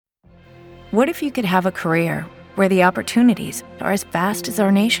What if you could have a career where the opportunities are as vast as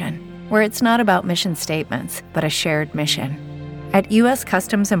our nation, where it's not about mission statements, but a shared mission? At U.S.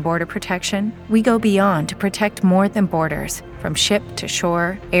 Customs and Border Protection, we go beyond to protect more than borders. From ship to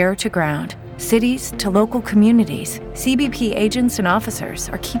shore, air to ground, cities to local communities, CBP agents and officers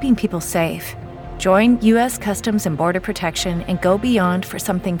are keeping people safe. Join U.S. Customs and Border Protection and go beyond for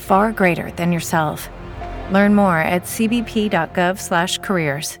something far greater than yourself. Learn more at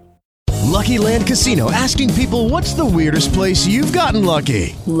cbp.gov/careers. Lucky Land Casino, asking people, what's the weirdest place you've gotten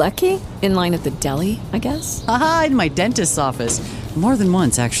lucky? Lucky? In line at the deli, I guess? Aha, in my dentist's office. More than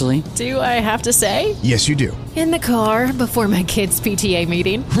once, actually. Do I have to say? Yes, you do. In the car before my kids' PTA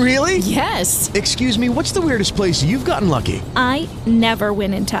meeting. Really? Yes. Excuse me, what's the weirdest place you've gotten lucky? I never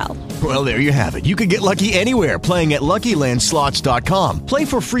win and tell. Well, there you have it. You can get lucky anywhere, playing at LuckyLandSlots.com. Play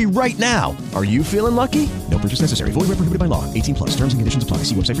for free right now. Are you feeling lucky? No purchase necessary. Void where prohibited by law. 18 plus. Terms and conditions apply.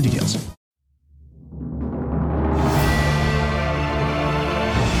 See website for details.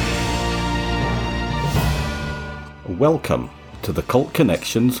 Welcome to the Cult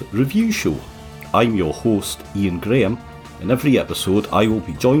Connections Review Show. I'm your host, Ian Graham. In every episode, I will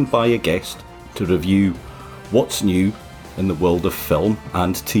be joined by a guest to review what's new in the world of film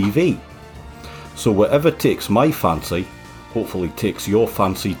and TV. So whatever takes my fancy, hopefully takes your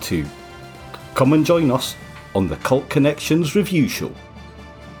fancy too. Come and join us on the Cult Connections Review Show.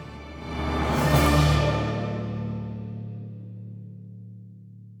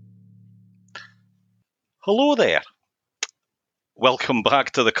 Hello there. Welcome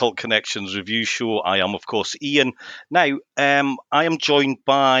back to the Cult Connections Review Show. I am, of course, Ian. Now, I am joined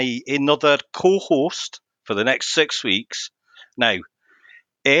by another co-host for the next 6 weeks. Now,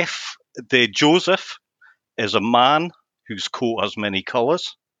 if the Joseph is a man whose coat has many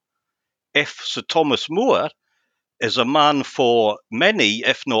colours, if Sir Thomas More is a man for many,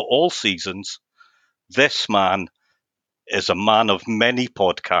 if not all seasons, this man is a man of many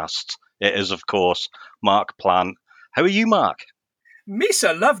podcasts. It is, of course, Mark Plant. How are you, Mark?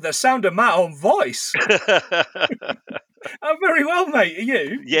 Misa love the sound of my own voice. I'm very well, mate. Are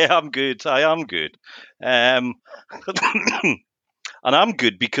you? Yeah, I'm good. I am good. And I'm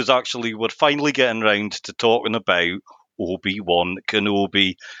good because actually we're finally getting round to talking about Obi-Wan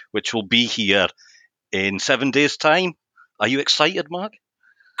Kenobi, which will be here in 7 days' time. Are you excited, Mark?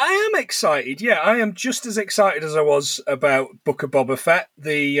 I am excited. Yeah, I am just as excited as I was about Book of Boba Fett.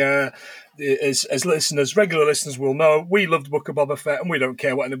 As listeners, regular listeners will know, we loved Book of Boba Fett and we don't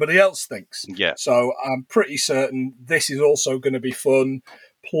care what anybody else thinks. Yeah. So I'm pretty certain this is also going to be fun.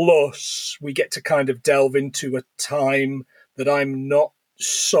 Plus, we get to kind of delve into a time that I'm not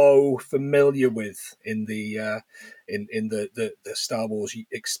so familiar with in the the Star Wars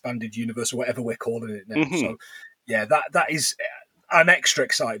expanded universe or whatever we're calling it now. Mm-hmm. So yeah, that is. I'm extra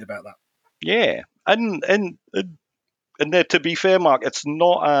excited about that. Yeah, and to be fair, Mark, it's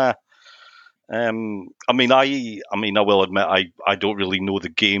not a. I will admit I don't really know the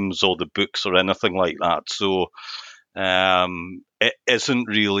games or the books or anything like that, so it isn't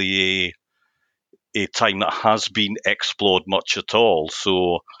really a time that has been explored much at all.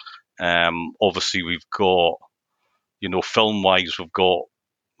 So obviously we've got, film wise, we've got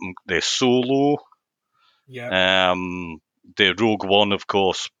the Solo. Yeah. The Rogue One, of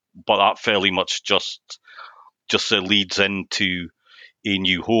course, but that fairly much just leads into A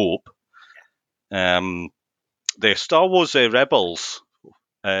New Hope. The Star Wars Rebels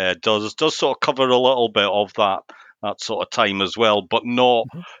does sort of cover a little bit of that sort of time as well, but not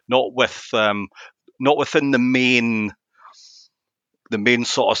within the main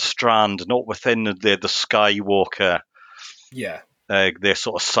sort of strand, not within the Skywalker. Yeah. Their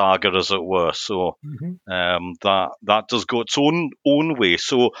sort of saga, as it were. So that does go its own way.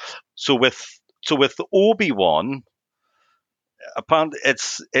 So with Obi-Wan, apparently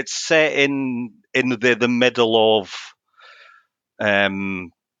it's set in the middle of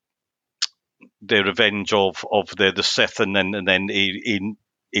the Revenge of the Sith, and then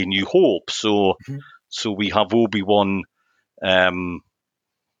a New Hope. So we have Obi-Wan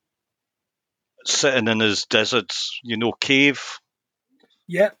sitting in his desert, cave.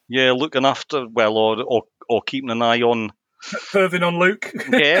 Yeah, looking after, or keeping an eye on. Perving on Luke.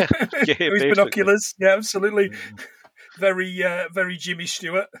 Yeah. With his binoculars. Yeah, absolutely. Very Jimmy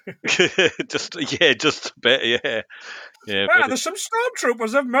Stewart. just a bit, yeah. There's some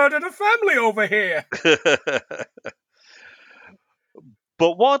stormtroopers have murdered a family over here.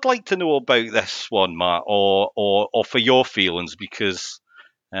 But what I'd like to know about this one, Matt, or for your feelings, because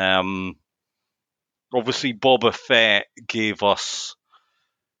obviously Boba Fett gave us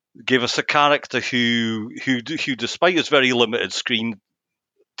a character who despite his very limited screen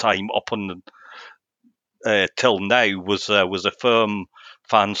time up on till now was a firm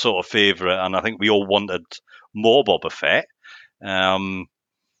fan sort of favourite, and I think we all wanted more Boba Fett.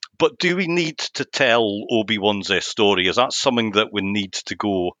 But do we need to tell Obi-Wan's story? Is that something that we need to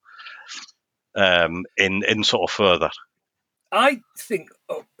go in sort of further? I think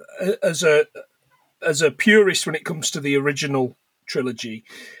as a purist when it comes to the original trilogy,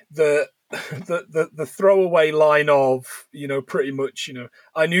 the throwaway line of, pretty much,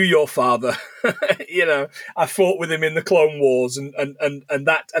 I knew your father, I fought with him in the Clone Wars and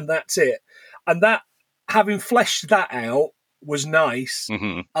that's it. And that, having fleshed that out, was nice.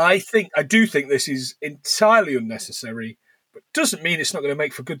 Mm-hmm. I do think this is entirely unnecessary, but doesn't mean it's not going to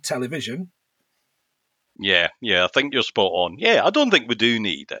make for good television. Yeah, I think you're spot on. Yeah, I don't think we do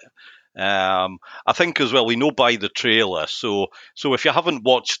need it. I think as well, we know by the trailer. So if you haven't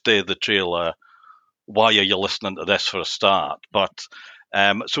watched the trailer, why are you listening to this for a start? But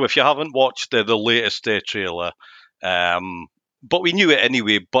so if you haven't watched the latest trailer, but we knew it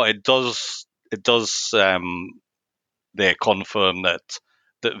anyway. But it does they confirm that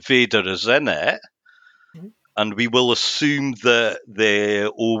Vader is in it. Mm-hmm. And we will assume that the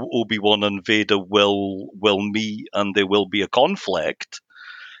Obi-Wan and Vader will meet, and there will be a conflict.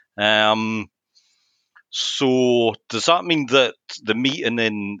 So does that mean that the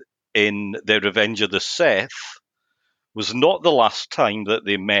meeting in the Revenge of the Sith was not the last time that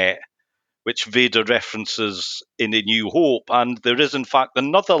they met, which Vader references in A New Hope, and there is in fact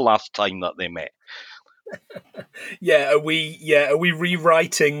another last time that they met? Are we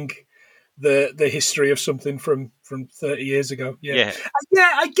rewriting the history of something from 30 years ago? Yeah,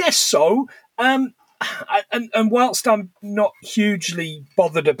 I guess so. And whilst I'm not hugely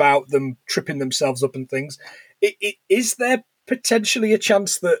bothered about them tripping themselves up and things, is there potentially a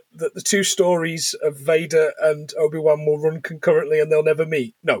chance that the two stories of Vader and Obi-Wan will run concurrently and they'll never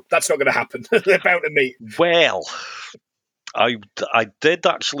meet? No, that's not going to happen. They're bound to meet. Well, I did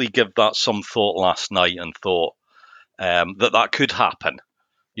actually give that some thought last night and thought that could happen.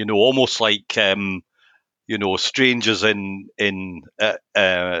 Almost like strangers in the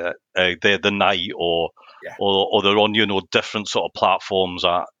night, or they're on different sort of platforms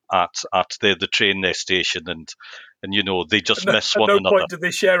at the train station, and they just miss one another. At no point do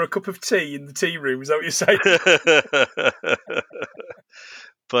they share a cup of tea in the tea room? Is that what you're saying?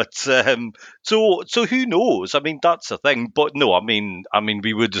 But so who knows? I mean, that's the thing. But no, I mean,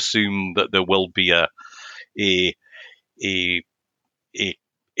 we would assume that there will be a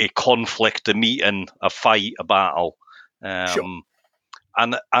conflict, a meeting, a fight, a battle. Sure.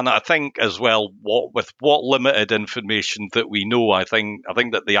 And I think as well, with what limited information that we know, I think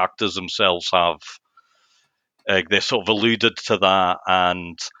that the actors themselves have they sort of alluded to that,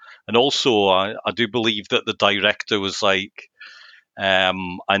 and also I do believe that the director was like,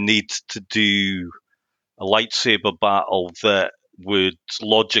 I need to do a lightsaber battle that would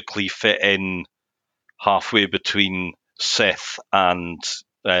logically fit in halfway between Sith and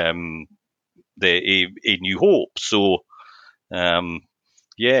the A New Hope. So,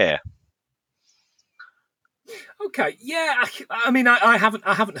 yeah. Okay, yeah. I mean, I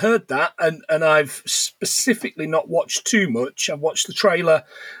haven't heard that, and I've specifically not watched too much. I've watched the trailer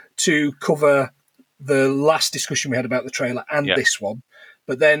to cover the last discussion we had about the trailer and this one,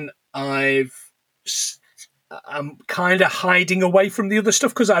 but then I'm kind of hiding away from the other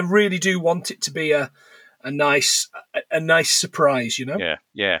stuff because I really do want it to be a nice surprise,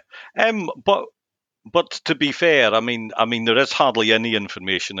 Yeah. But to be fair, I mean, there is hardly any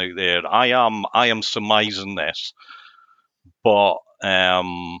information out there. I am surmising this, but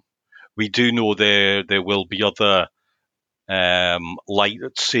we do know there will be other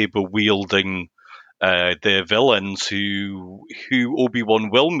lightsaber wielding the villains who Obi-Wan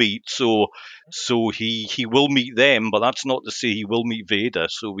will meet. So he will meet them, but that's not to say he will meet Vader.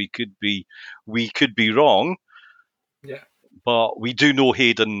 So we could be wrong. Yeah. But we do know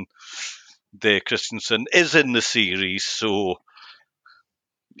Hayden Christensen is in the series, so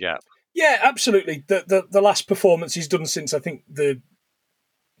yeah. Yeah, absolutely. The last performance he's done since, I think, the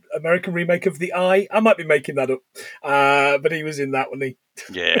American remake of The Eye. I might be making that up, but he was in that one.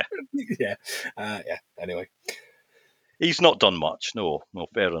 Yeah. Yeah. Anyway, he's not done much. No,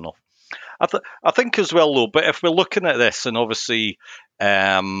 fair enough. I think as well though. But if we're looking at this, and obviously,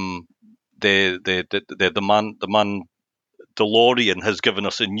 the man DeLorean has given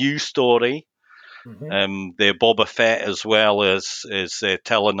us a new story. Mm-hmm. The Boba Fett as well is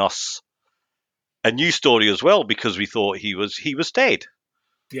telling us a new story as well, because we thought he was dead.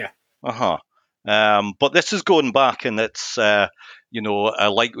 Yeah. But this is going back, and it's like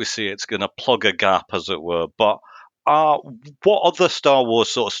we say, it's going to plug a gap, as it were. But what other Star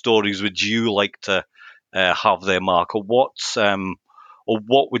Wars sort of stories would you like to have there, Mark, or what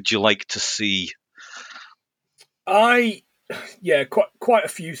would you like to see? Quite a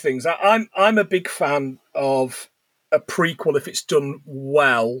few things. I'm a big fan of a prequel if it's done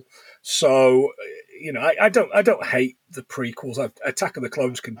well. So, I don't hate the prequels. Attack of the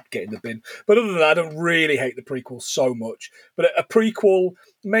Clones can get in the bin, but other than that, I don't really hate the prequels so much. But a prequel,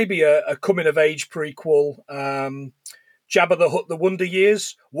 maybe a coming of age prequel. Jabba the Hutt, The Wonder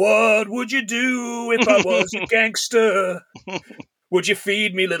Years. What would you do if I was a gangster? Would you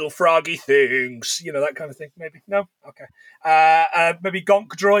feed me little froggy things? That kind of thing. Maybe no. Okay. Maybe Gonk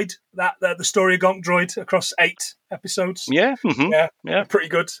Droid. The story of Gonk Droid across 8 episodes. Yeah. Mm-hmm. Yeah. Pretty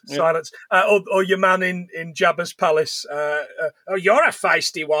good. Yeah. Silence. Or your man in Jabba's palace. Oh, you're a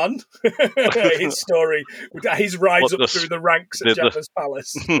feisty one. His story. His rise up through the ranks at Jabba's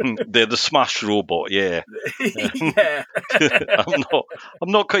palace. They're the Smash robot. Yeah. Yeah.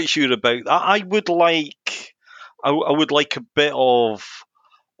 I'm not quite sure about that. I would like a bit of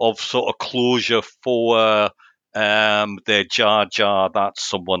sort of closure for their Jar Jar. That's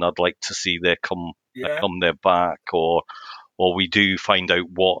someone I'd like to see come there back, or we do find out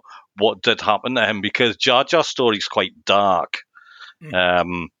what did happen to him, because Jar Jar's story is quite dark.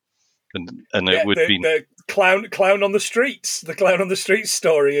 And it would be the clown on the streets. The clown on the streets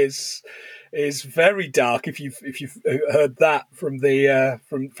story is very dark. If you've heard that from the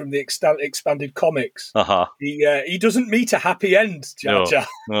expanded comics, he doesn't meet a happy end, Jar Jar.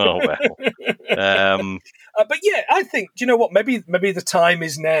 Oh well. But yeah, I think, do you know what? Maybe the time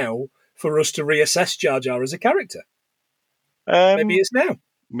is now for us to reassess Jar Jar as a character. Maybe it's now.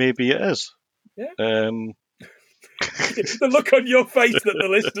 Maybe it is. Yeah. The look on your face that the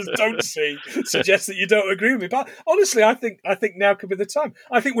listeners don't see suggests that you don't agree with me. But honestly, I think now could be the time.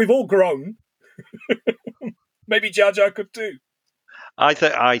 I think we've all grown. Maybe Jar Jar could too. I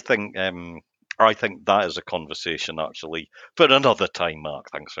think that is a conversation actually for another time, Mark.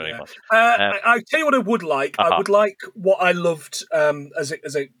 Thanks very much. I tell you what I would like. I would like what I loved as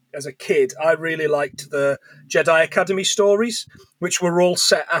a kid. I really liked the Jedi Academy stories, which were all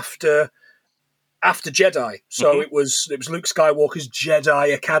set after Jedi. So it was Luke Skywalker's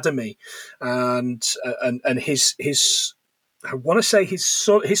Jedi Academy, and his I want to say his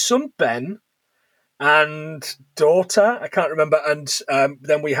son Ben and daughter, I can't remember, and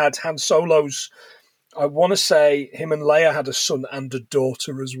then we had Han Solo's. I want to say him and Leia had a son and a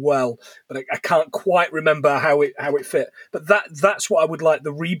daughter as well, but I can't quite remember how it fit. But that's what I would like: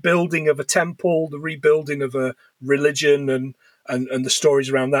 the rebuilding of a temple, the rebuilding of a religion, and the stories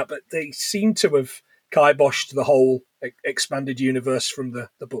around that. But they seem to have kiboshed the whole expanded universe from the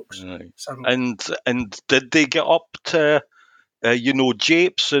books. Right. And did they get up to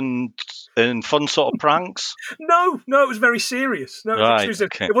japes and fun sort of pranks? No, it was very serious. No,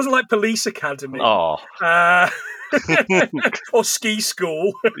 it wasn't like Police Academy. Oh. Or Ski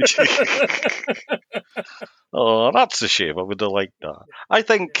School. Oh, that's a shame. I would have liked that. I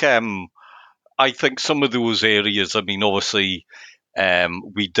think some of those areas, I mean, obviously,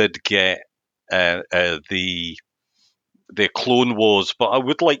 we did get the Clone Wars, but I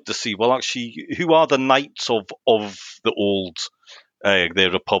would like to see, well, actually, who are the knights of the old the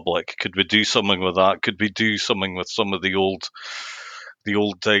Republic? Could we do something with that? Could we do something with some of the old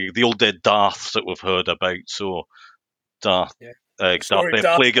dead Darths that we've heard about? So Darth,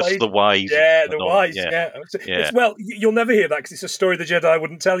 Plagueis the Wise. Yeah, the Wise. Yeah. Well, you'll never hear that because it's a story the Jedi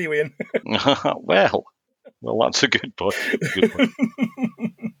wouldn't tell you, Ian. well, that's a good point.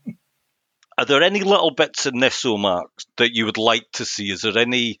 Are there any little bits in this, Mark, that you would like to see? Is there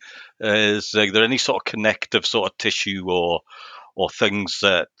any sort of connective sort of tissue or things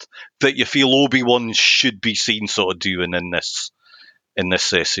that you feel Obi-Wan should be seen sort of doing in this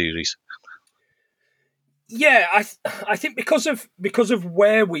series? Yeah, I think because of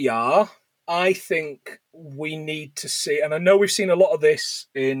where we are, I think we need to see, and I know we've seen a lot of this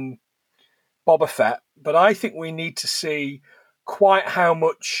in Boba Fett, but I think we need to see quite how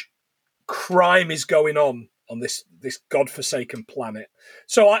much crime is going on this godforsaken planet.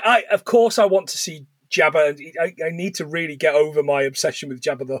 So I of course I want to see Jabba. I need to really get over my obsession with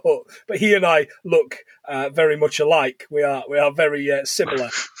Jabba the Hutt, but he and I look very much alike. We are very similar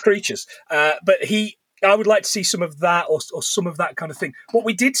creatures. But I would like to see some of that or some of that kind of thing. What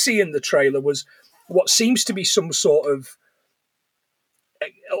we did see in the trailer was what seems to be some sort of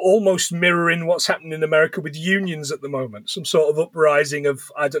almost mirroring what's happening in America with unions at the moment, some sort of uprising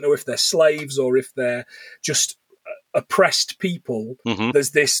of, I don't know if they're slaves or if they're just oppressed people. Mm-hmm. There's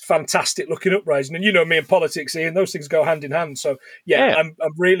this fantastic looking uprising, and you know me and politics, Ian, those things go hand in hand. So yeah. I'm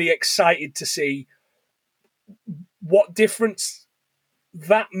really excited to see what difference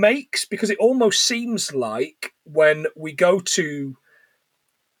that makes, because it almost seems like when we go to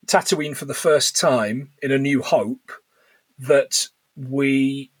Tatooine for the first time in A New Hope, that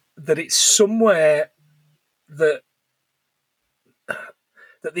it's somewhere that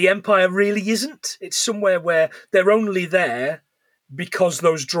the Empire really isn't. It's somewhere where they're only there because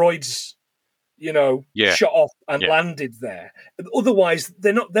those droids, shot off and landed there. Otherwise,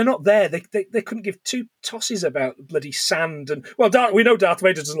 they're not there. They couldn't give two tosses about bloody sand. And we know Darth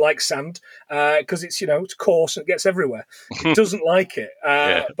Vader doesn't like sand because it's it's coarse and it gets everywhere. It doesn't like it.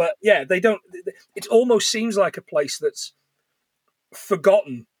 But they don't. It almost seems like a place that's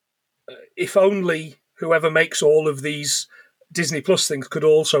forgotten. If only whoever makes all of these Disney Plus things could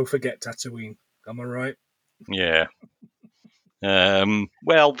also forget Tatooine. Am I right? Yeah.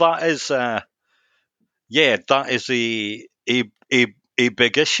 Well, that is that is a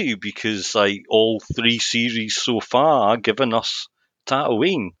big issue, because like all three series so far are giving us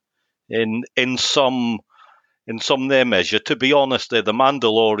Tatooine in some their measure. To be honest, The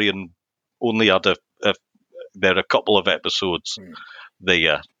Mandalorian only had there are a couple of episodes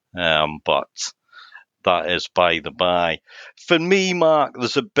there, but that is by the by. For me, Mark,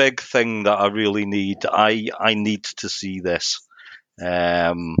 there's a big thing that I really need. I need to see this.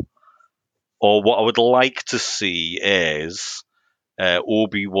 Or what I would like to see is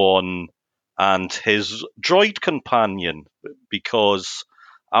Obi-Wan and his droid companion, because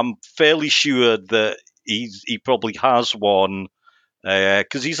I'm fairly sure that he probably has one,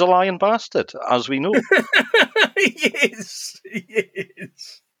 because he's a lying bastard, as we know. He is.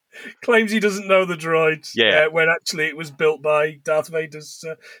 Claims he doesn't know the droids. When actually it was built by Darth Vader.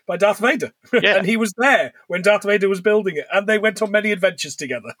 Yeah. And he was there when Darth Vader was building it, and they went on many adventures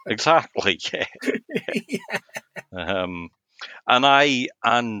together. Exactly. Yeah.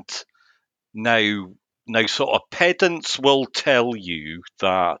 And now sort of pedants will tell you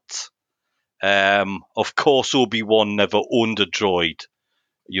that of course Obi-Wan never owned a droid,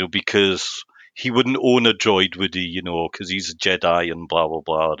 because he wouldn't own a droid, would he? Because he's a Jedi and blah blah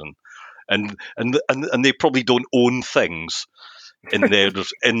blah, and they probably don't own things in their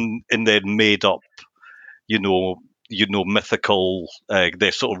in their made up, mythical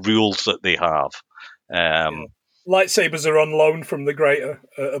their sort of rules that they have. Lightsabers are on loan from the greater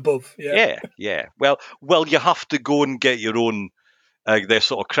above. Yeah. Well, you have to go and get your own their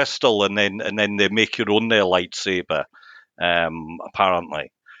sort of crystal, and then they make your own their lightsaber,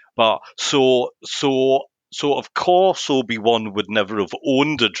 apparently. But so of course Obi-Wan would never have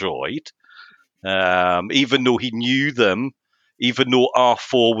owned a droid, even though he knew them, even though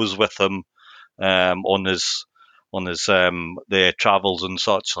R4 was with him on his their travels and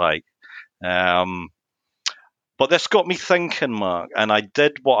such like. But this got me thinking, Mark, and I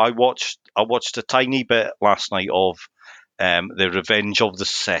did what I watched. I watched a tiny bit last night of The Revenge of the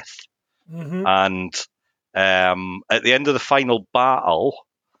Sith, and at the end of the final battle,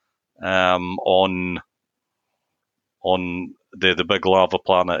 on the big lava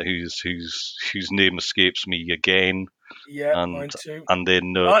planet, whose name escapes me again. Yeah, mine too. And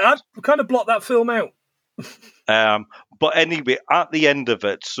then I kind of blocked that film out. But anyway, at the end of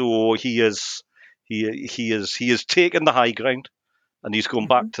it, so he has taken the high ground, and he's going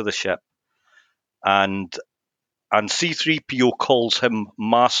back to the ship, and C-3PO calls him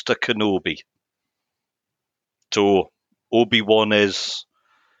Master Kenobi. So Obi-Wan is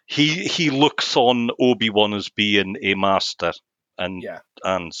he looks on Obi-Wan as being a master, and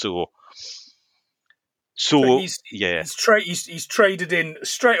so he's traded in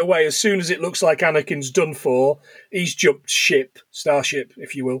straight away as soon as it looks like Anakin's done for. He's jumped starship,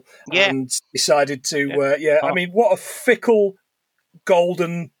 if you will, and decided to. I mean, what a fickle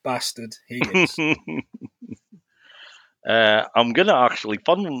golden bastard he is. I'm gonna actually,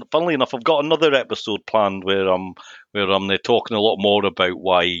 funnily enough, I've got another episode planned where I'm talking a lot more about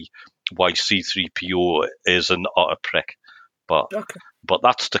why C-3PO is an utter prick, but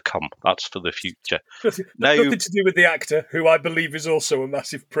that's to come. That's for the future. Nothing to do with the actor, who I believe is also a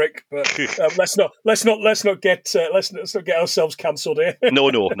massive prick. But let's not get ourselves cancelled here. No.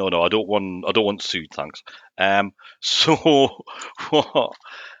 I don't want sued. Thanks.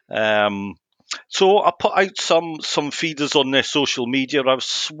 So I put out some feeders on their social media. I was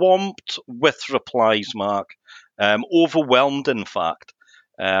swamped with replies, Mark. Overwhelmed, in fact,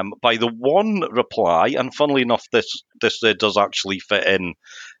 by the one reply. And funnily enough, this does actually fit in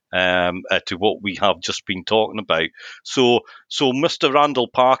to what we have just been talking about. So Mr. Randall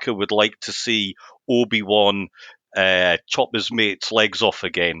Parker would like to see Obi-Wan chop his mate's legs off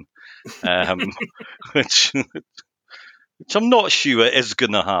again, which which I'm not sure is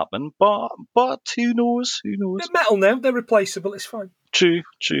going to happen, but who knows? Who knows? They're metal now. They're replaceable. It's fine. True,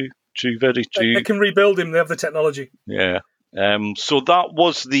 very true. They can rebuild him. They have the technology. Yeah. So that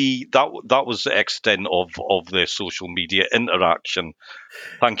was the extent of the social media interaction.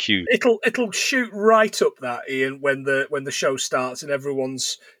 Thank you. It'll shoot right up that, Ian, when the show starts and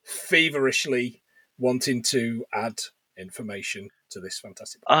everyone's feverishly wanting to add information to this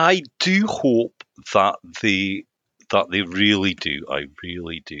fantastic. I do hope that they really do. I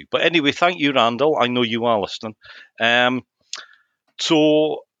really do. But anyway, thank you, Randall. I know you are listening.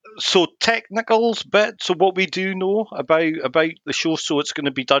 So technicals bit. So what we do know about the show. So it's going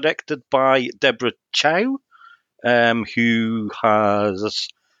to be directed by Deborah Chow, who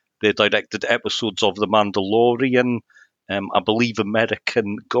they directed episodes of The Mandalorian, I believe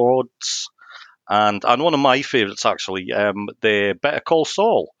American Gods, and one of my favourites actually, the Better Call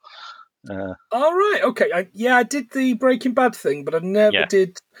Saul. All right, okay, I did the Breaking Bad thing, but I never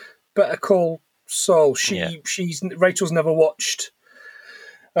did Better Call Saul. Rachel's never watched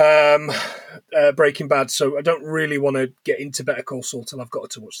Breaking Bad, so I don't really want to get into Better Call Saul till I've got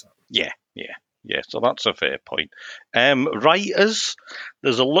to watch that. Yeah, so that's a fair point. Writers,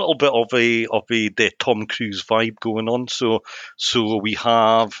 there's a little bit of the Tom Cruise vibe going on. So we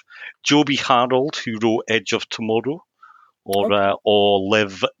have Joby Harold, who wrote Edge of Tomorrow, or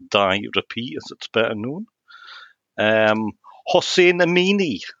Live, Die, Repeat, as it's better known. Hossein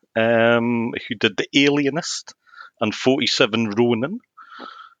Amini, who did The Alienist and 47 Ronin.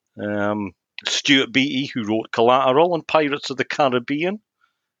 Stuart Beattie, who wrote Collateral and Pirates of the Caribbean.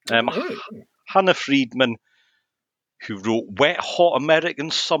 Hannah Friedman, who wrote Wet Hot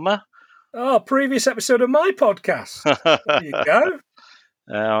American Summer. Oh, previous episode of my podcast. There you go.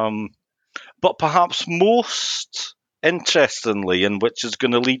 But perhaps most interestingly, and which is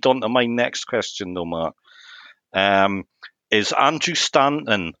going to lead on to my next question, though, Mark, is Andrew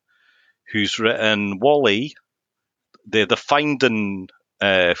Stanton, who's written WALL-E. They're the Finding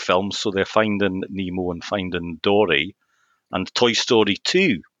films, so they're Finding Nemo and Finding Dory, and Toy Story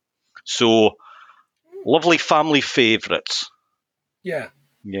 2. So, lovely family favourites. Yeah,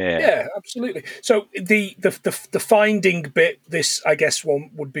 absolutely. So the Finding bit, this I guess one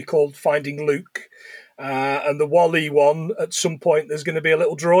would be called Finding Luke, and the WALL-E one. At some point, there's going to be a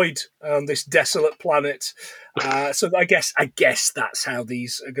little droid on this desolate planet. So I guess that's how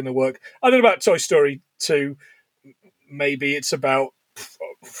these are going to work. I don't know about Toy Story 2. Maybe it's about,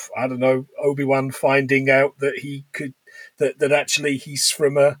 I don't know, Obi-Wan finding out that he could that actually he's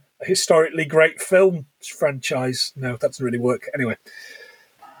from a historically great film franchise. No, that doesn't really work. Anyway.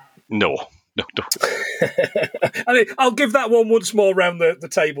 No. I mean, I'll give that one once more around the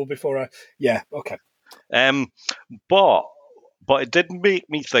table before I... Yeah, okay. But it did make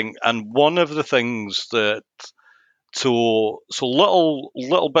me think, and one of the things that... So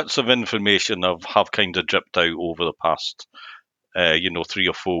little bits of information have kind of dripped out over the past, 3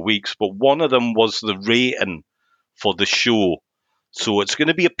 or 4 weeks, but one of them was the rating for the show. So it's going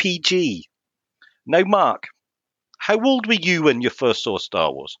to be a PG. Now, Mark, how old were you when you first saw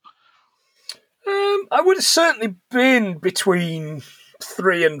Star Wars? I would have certainly been between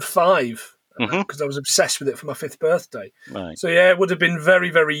 3 and 5 because I was obsessed with it for my 5th birthday. Right. So yeah, it would have been very,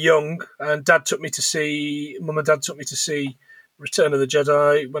 very young. And Mum and Dad took me to see Return of the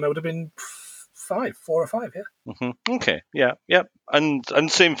Jedi when I would have been 4 or 5. Yeah. Mm-hmm. Okay. Yeah.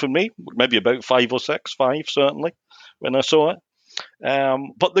 And same for me. Maybe about 5 or 6. 5 certainly when I saw it.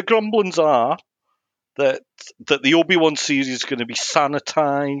 But the grumblings are that the Obi-Wan series is going to be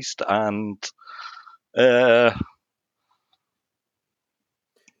sanitized and,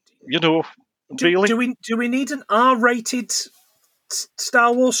 really. Do we need an R-rated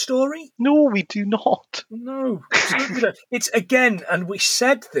Star Wars story? No, we do not. No, it's again, and we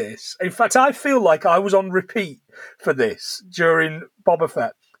said this. In fact, I feel like I was on repeat for this during Boba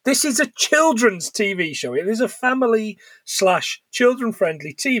Fett. This is a children's TV show. It is a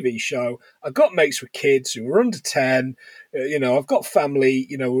family/children-friendly TV show. I've got mates with kids who are under 10. I've got family,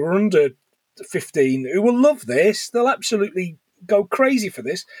 who are under 15 who will love this. They'll absolutely go crazy for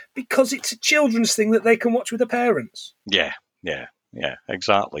this because it's a children's thing that they can watch with their parents. Yeah,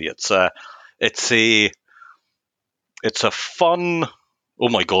 exactly. It's a fun. Oh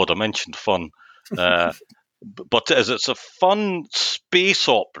my God, I mentioned fun. But it's a fun space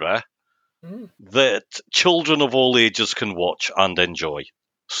opera that children of all ages can watch and enjoy.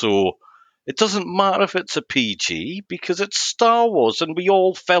 So it doesn't matter if it's a PG because it's Star Wars and we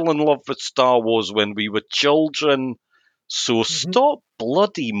all fell in love with Star Wars when we were children. So stop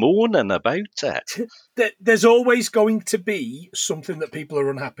bloody moaning about it. There's always going to be something that people are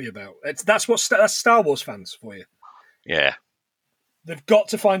unhappy about. That's Star Wars fans for you. Yeah. They've got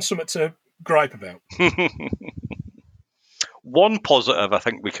to find something to gripe about. One positive I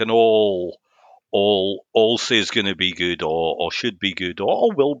think we can all say is going to be good or should be good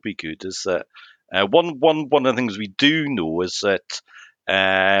or will be good is that one of the things we do know is that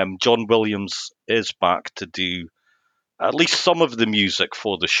John Williams is back to do at least some of the music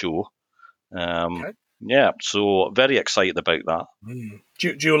for the show. Okay. Yeah, so very excited about that.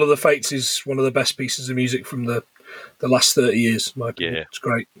 Duel of the Fates is one of the best pieces of music from the last 30 years, in my opinion. Yeah. It's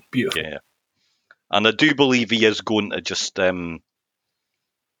great. Beautiful. Yeah. And I do believe he is going to just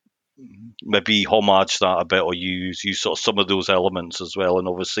maybe homage that a bit or use sort of some of those elements as well. And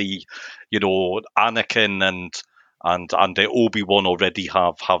obviously, Anakin and Obi-Wan already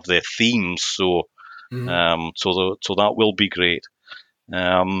have their themes, so so that will be great.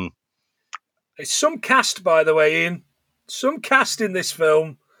 It's some cast, by the way, Ian. Some cast in this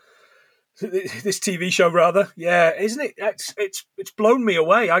film, this TV show, rather. Yeah, isn't it? It's blown me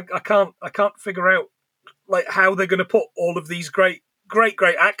away. I can't figure out like how they're going to put all of these great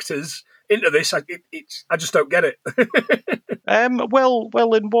actors into this. I just don't get it. Well,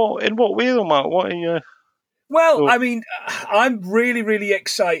 in what way, though, Matt? What are you? Well, I mean, I'm really, really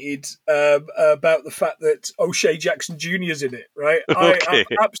excited about the fact that O'Shea Jackson Jr. is in it, right? Okay.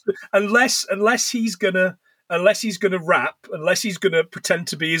 Unless he's gonna rap, unless he's gonna pretend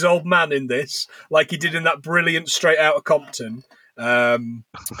to be his old man in this, like he did in that brilliant Straight Outta Compton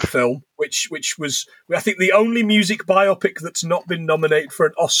film, which was, I think, the only music biopic that's not been nominated for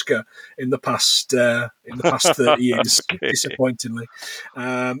an Oscar in the past 30 years, Okay. disappointingly.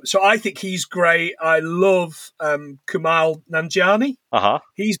 So I think he's great. I love Kumail Nanjiani.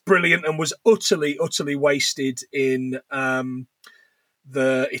 He's brilliant and was utterly wasted in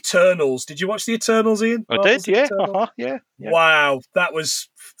the Eternals. Did you watch the Eternals, Ian? I did, yeah. Yeah. Wow, that was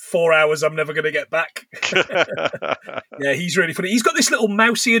 4 hours I'm never going to get back. Yeah, he's really funny. He's got this little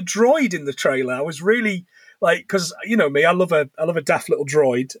mousy droid in the trailer. I was really like, because you know me, I love a daft little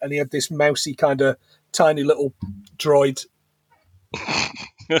droid, and he had this mousy kind of tiny little droid.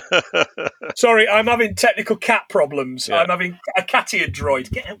 Sorry, I'm having technical cat problems. Yeah. I'm having a catty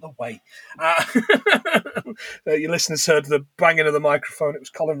droid. Get out of the way. Your listeners heard the banging of the microphone. It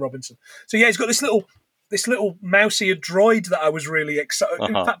was Colin Robinson. So yeah, he's got this little mousy droid that I was really excited.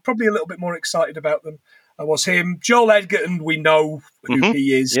 In fact, probably a little bit more excited about than I was him. Joel Edgerton, we know who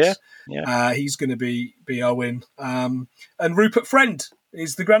he is. Yeah. He's going to be Owen. And Rupert Friend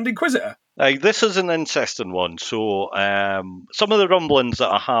is the Grand Inquisitor. This is an interesting one. So some of the rumblings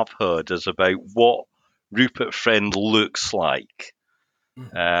that I have heard is about what Rupert Friend looks like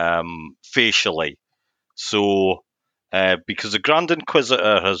facially. So because the Grand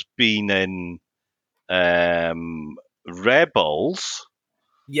Inquisitor has been in Rebels.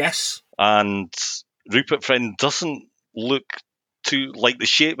 Yes. And Rupert Friend doesn't look too like, the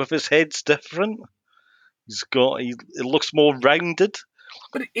shape of his head's different. It looks more rounded.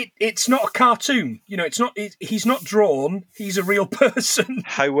 But it's not a cartoon. You know, it's not. He's not drawn. He's a real person.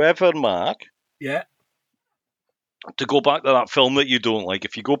 However, Mark. Yeah. To go back to that film that you don't like,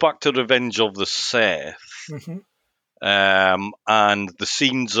 if you go back to Revenge of the Sith, and the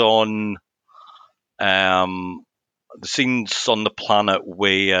scenes on the planet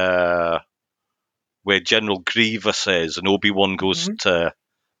where General Grievous is, and Obi-Wan goes to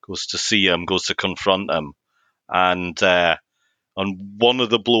see him, goes to confront him, and one of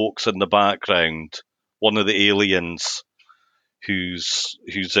the blokes in the background, one of the aliens who's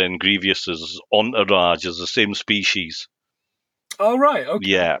in Grievous's entourage, is the same species. Oh right, okay.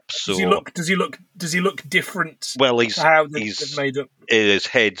 Yeah. So does he look different? Well, he's made up. His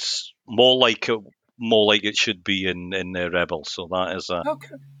head's more like it should be in the Rebels. So that is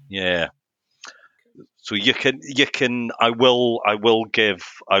okay. Yeah. So you can. I will give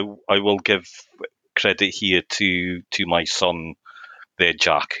credit here to my son there,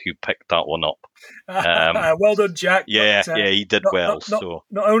 Jack, who picked that one up. Well done, Jack. Yeah, he did well.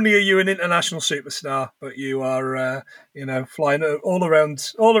 Not only are you an international superstar, but you are, flying all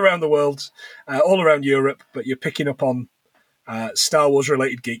around the world, all around Europe. But you're picking up on Star Wars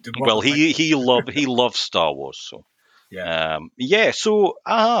related geekdom. Well, he loves Star Wars, so. Yeah. So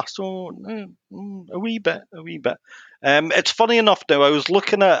a wee bit. It's funny enough now. I was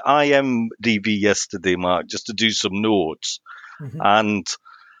looking at IMDb yesterday, Mark, just to do some notes, and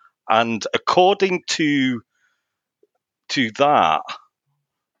according to that,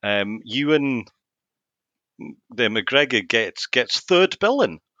 Ewan the McGregor gets third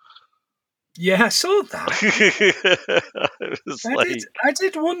billing. Yeah, I saw that. I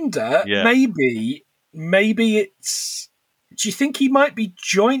did wonder. Yeah. Maybe it's. Do you think he might be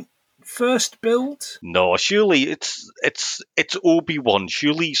joint first build? No, surely it's Obi-Wan.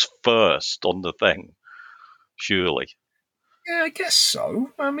 Surely he's first on the thing. Surely. Yeah, I guess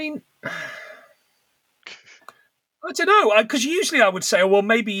so. I mean, I don't know, because usually I would say, oh, well,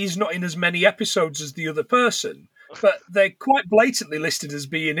 maybe he's not in as many episodes as the other person, but they're quite blatantly listed as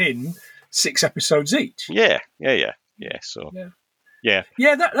being in 6 episodes each. Yeah. So, yeah,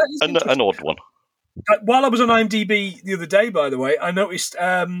 that is an odd one. While I was on IMDb the other day, by the way, I noticed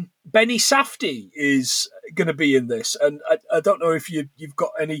Benny Safdie is going to be in this, and I don't know if you've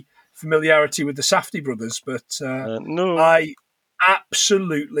got any familiarity with the Safdie brothers, but no. I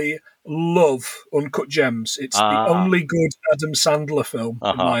absolutely love Uncut Gems. It's the only good Adam Sandler film,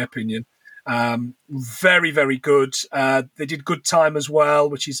 in my opinion. Very, very good. They did Good Time as well,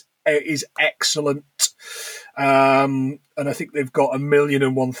 which is excellent. And I think they've got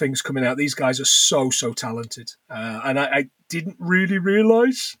 1,000,001 things coming out. These guys are so talented. And I didn't really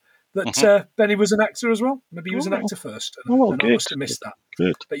realise that Benny was an actor as well. Maybe he was an actor first. And I must have missed that.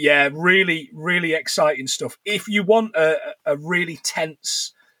 Good. But yeah, really, really exciting stuff. If you want a really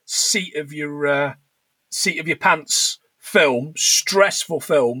tense seat of your pants film, stressful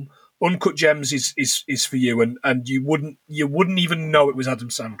film, Uncut Gems is for you, and you wouldn't even know it was Adam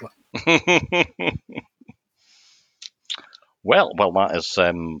Sandler. Well,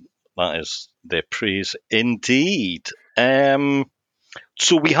 that is their praise indeed.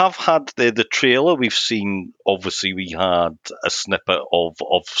 So we have had the trailer. We've seen, obviously, we had a snippet of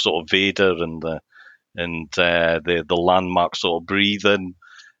sort of Vader and the landmark sort of breathing.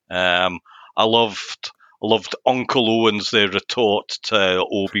 I loved Uncle Owen's retort to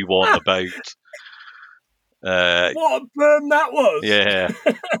Obi-Wan about what a burn that was! Yeah.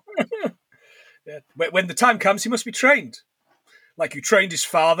 Yeah. When the time comes, he must be trained, like you trained his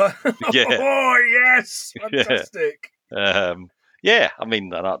father. Yeah. Oh yes, fantastic. Yeah, I mean,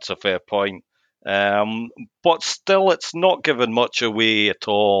 that's a fair point. But still, it's not given much away at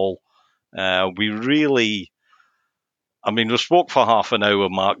all. We spoke for half an hour,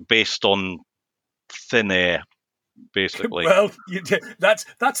 Mark, based on thin air, basically. Well, that's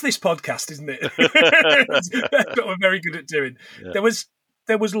this podcast, isn't it? That's what we're very good at doing. Yeah.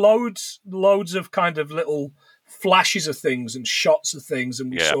 There was loads of kind of little flashes of things and shots of things, and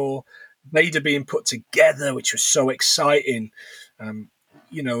we saw Vader being put together, which was so exciting. And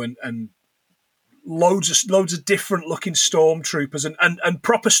loads of different looking stormtroopers and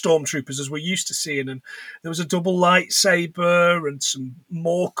proper stormtroopers as we're used to seeing. And there was a double lightsaber and some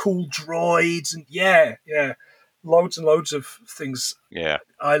more cool droids, and loads and loads of things. Yeah,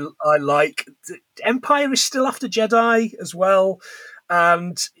 I like. The Empire is still after Jedi as well,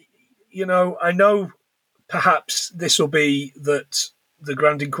 and I know perhaps this will be that the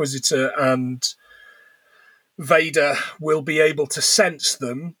Grand Inquisitor and Vader will be able to sense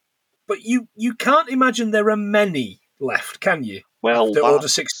them, but you can't imagine there are many left, can you? Well, after Order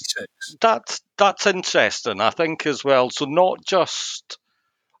 66. That's interesting, I think, as well. So not just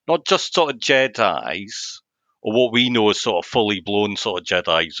sort of Jedis, or what we know as sort of fully blown sort of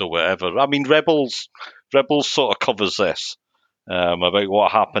Jedis or whatever. I mean, Rebels sort of covers this about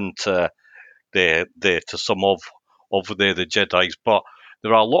what happened to some of the Jedis, but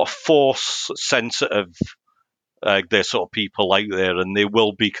there are a lot of Force sensitive. There's sort of people out there, and they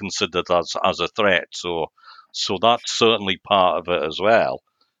will be considered as a threat. So that's certainly part of it as well.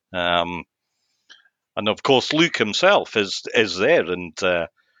 And of course, Luke himself is there, and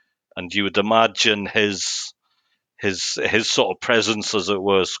you would imagine his sort of presence, as it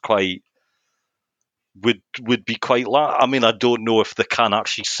was, would be quite. I mean, I don't know if they can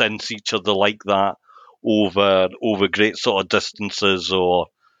actually sense each other like that over great sort of distances, or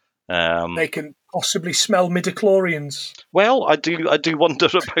they can possibly smell midichlorians. Well, I do wonder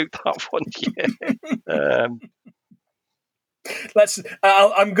about that one. Yeah.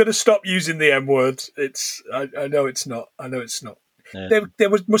 I'm going to stop using the M word. I know it's not. Yeah. There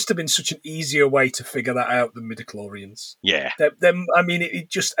must have been such an easier way to figure that out than midichlorians. Yeah. I mean, it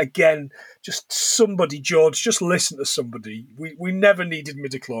just somebody, George, just listen to somebody. We never needed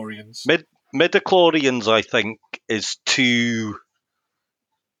midichlorians. Midichlorians, I think, is too.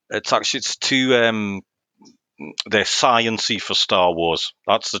 It's too. They're science-y for Star Wars.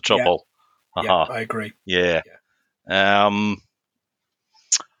 That's the trouble. Yeah, I agree. Yeah. I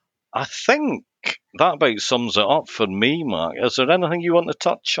think that about sums it up for me, Mark. Is there anything you want to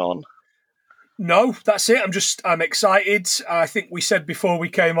touch on? No, that's it. I'm excited. I think we said before we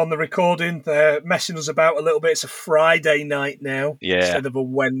came on the recording, they're messing us about a little bit. It's a Friday night now instead of a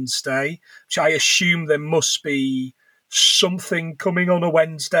Wednesday, which I assume there must be something coming on a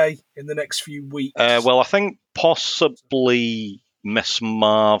Wednesday in the next few weeks. Well, I think possibly Miss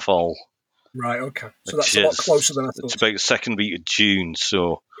Marvel. Right, okay. So that's a lot closer than I thought. It's about the second week of June,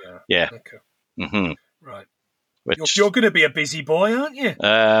 so yeah. Okay. Mm-hmm. Right. Which, you're going to be a busy boy, aren't you?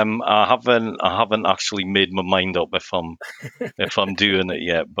 I haven't actually made my mind up if I'm doing it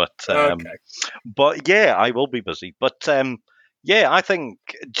yet, but but yeah, I will be busy. But yeah, I think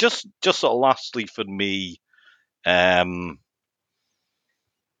just sort of lastly for me, I'd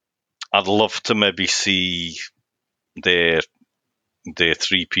love to maybe see their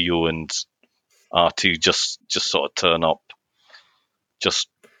 3PO and R2 just sort of turn up, just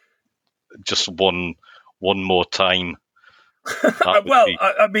one more time. Well,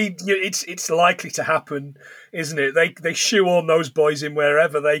 I mean, it's likely to happen, isn't it? They shoehorn those boys in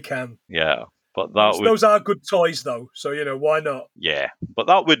wherever they can. Yeah, but those are good toys, though. So why not? Yeah, but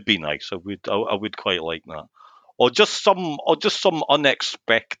that would be nice. I would quite like that, or just some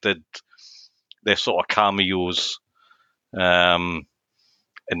unexpected, their sort of cameos, in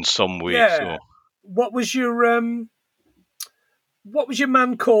some way. Yeah. So. What was your man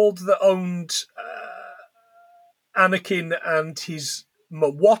called that owned Anakin and his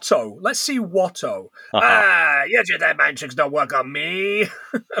Watto? Let's see Watto. Your Jedi mind tricks don't work on me.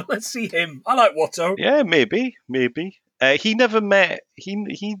 Let's see him. I like Watto. Yeah, maybe. He never met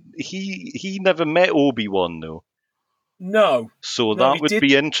Obi-Wan though. No. So that would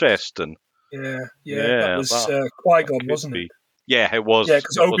be interesting. Yeah. That was Qui-Gon, wasn't it? Yeah, it was. Yeah,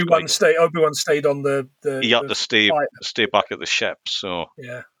 because Obi-Wan stayed on the. He had to stay back at the ship. So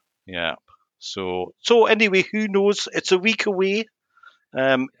yeah. So anyway, who knows? It's a week away.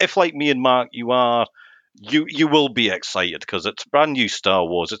 If like me and Mark, you will be excited because it's brand new Star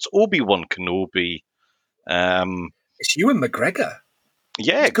Wars. It's Obi-Wan Kenobi. It's Ewan McGregor.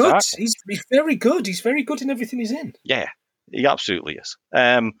 Yeah, he's good. exactly. He's very good. He's very good in everything he's in. Yeah, he absolutely is.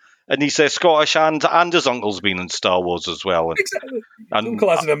 And he's Scottish, and his uncle's been in Star Wars as well. Exactly. His uncle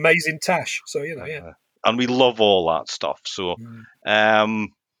has an amazing tash, so yeah. And we love all that stuff. So,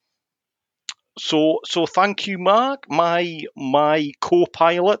 so thank you, Mark, my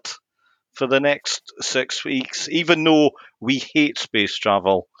co-pilot for the next 6 weeks. Even though we hate space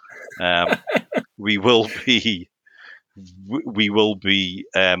travel, we will be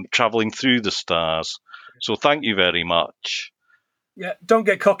traveling through the stars. So thank you very much. Yeah, don't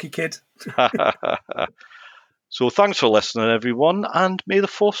get cocky, kid. So thanks for listening, everyone, and may the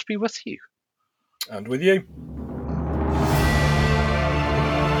Force be with you. And with you.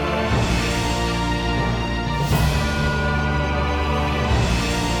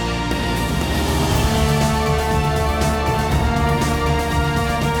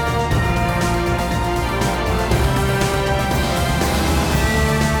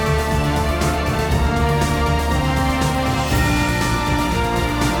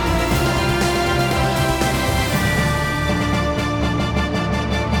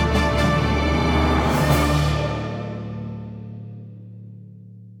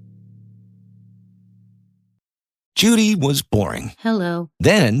 Judy was boring. Hello.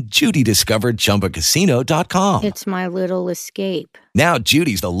 Then Judy discovered ChumbaCasino.com. It's my little escape. Now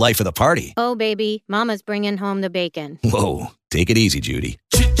Judy's the life of the party. Oh, baby, mama's bringing home the bacon. Whoa, take it easy, Judy.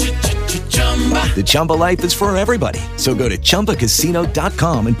 The Chumba life is for everybody. So go to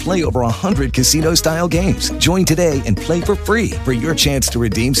ChumbaCasino.com and play over 100 casino-style games. Join today and play for free for your chance to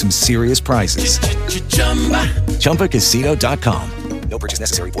redeem some serious prizes. ChumbaCasino.com. No purchase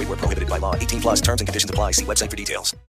necessary. Void where prohibited by law. 18+ terms and conditions apply. See website for details.